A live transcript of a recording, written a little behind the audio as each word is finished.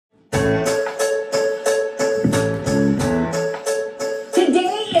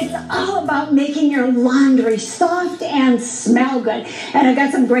your laundry soft and smell good. And I've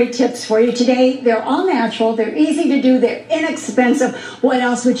got some great tips for you today. They're all natural, they're easy to do, they're inexpensive. What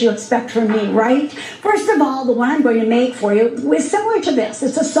else would you expect from me, right? First of all, the one I'm going to make for you is similar to this.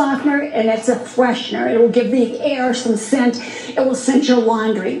 It's a softener and it's a freshener. It will give the air some scent. It will scent your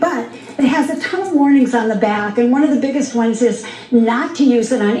laundry, but it has a ton of warnings on the back, and one of the biggest ones is not to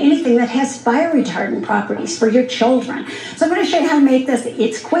use it on anything that has fire retardant properties for your children. So I'm going to show you how to make this.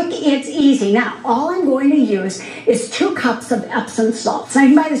 It's quick, it's easy. Now, all I'm going to use is 2 cups of Epsom salts. Now,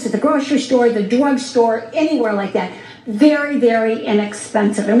 you can buy this at the grocery store, the drugstore, anywhere like that. Very, very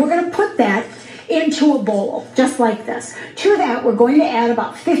inexpensive. And we're going to put that into a bowl, just like this. To that, we're going to add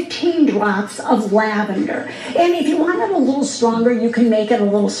about 15 drops of lavender. And if you want it a little stronger, you can make it a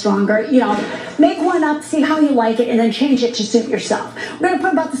little stronger. You know, make one up, see how you like it, and then change it to suit yourself. We're going to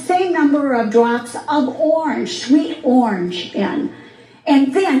put about the same number of drops of orange, sweet orange in.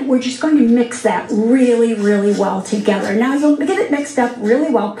 And then we're just going to mix that really, really well together. Now, you'll get it mixed up really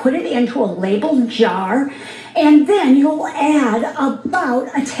well, put it into a labeled jar, and then you'll add about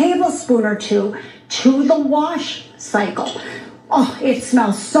a tablespoon or 2 to the wash cycle. Oh, it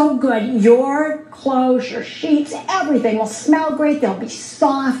smells so good. Your clothes, your sheets, everything will smell great. They'll be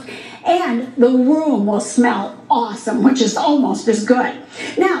soft, and the room will smell awesome, which is almost as good.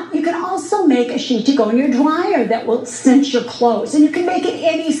 Now, you can also make a sheet to go in your dryer that will scent your clothes, and you can make it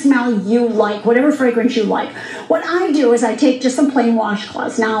any smell you like, whatever fragrance you like. What I do is I take just some plain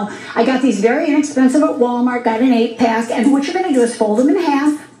washcloths. Now, I got these very inexpensive at Walmart, got an 8-pack, and what you're going to do is fold them in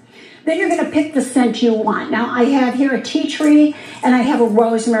half. Then you're going to pick the scent you want. Now, I have here a tea tree, and I have a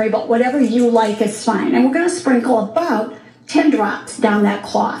rosemary, but whatever you like is fine. And we're going to sprinkle about 10 drops down that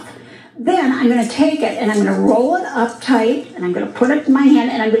cloth. Then I'm going to take it and I'm going to roll it up tight, and I'm going to put it in my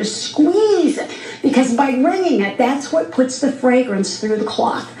hand, and I'm going to squeeze it, because by wringing it, that's what puts the fragrance through the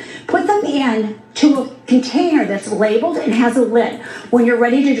cloth. Put them in to a container that's labeled and has a lid. When you're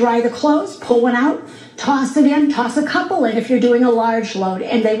ready to dry the clothes, pull one out, toss it in, toss a couple in if you're doing a large load,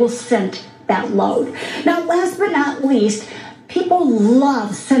 and they will scent that load. Now, last but not least, people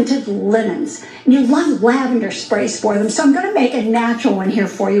love scented linens. And you love lavender sprays for them. So I'm going to make a natural one here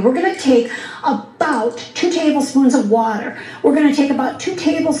for you. We're going to take about 2 tablespoons of water. We're going to take about 2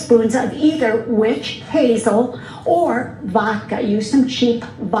 tablespoons of either witch hazel or vodka. Use some cheap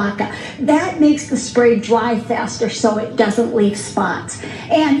vodka. That makes the spray dry faster so it doesn't leave spots.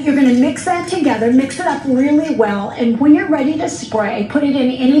 And you're going to mix that together, mix it up really well, and when you're ready to spray, put it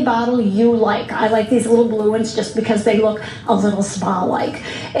in any bottle you like. I like these little blue ones just because they look a little spa-like.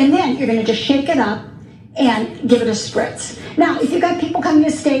 And then you're going to just shake it up and give it a spritz. Now, if you've got people coming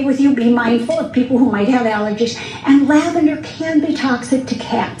to stay with you, be mindful of people who might have allergies, and lavender can be toxic to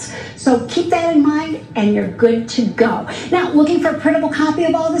cats. So keep that in mind, and you're good to go. Now, looking for a printable copy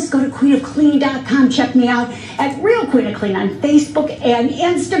of all this, go to queenofclean.com. Check me out at Real Queen of Clean on Facebook and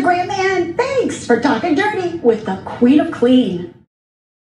Instagram. And thanks for talking dirty with the Queen of Clean.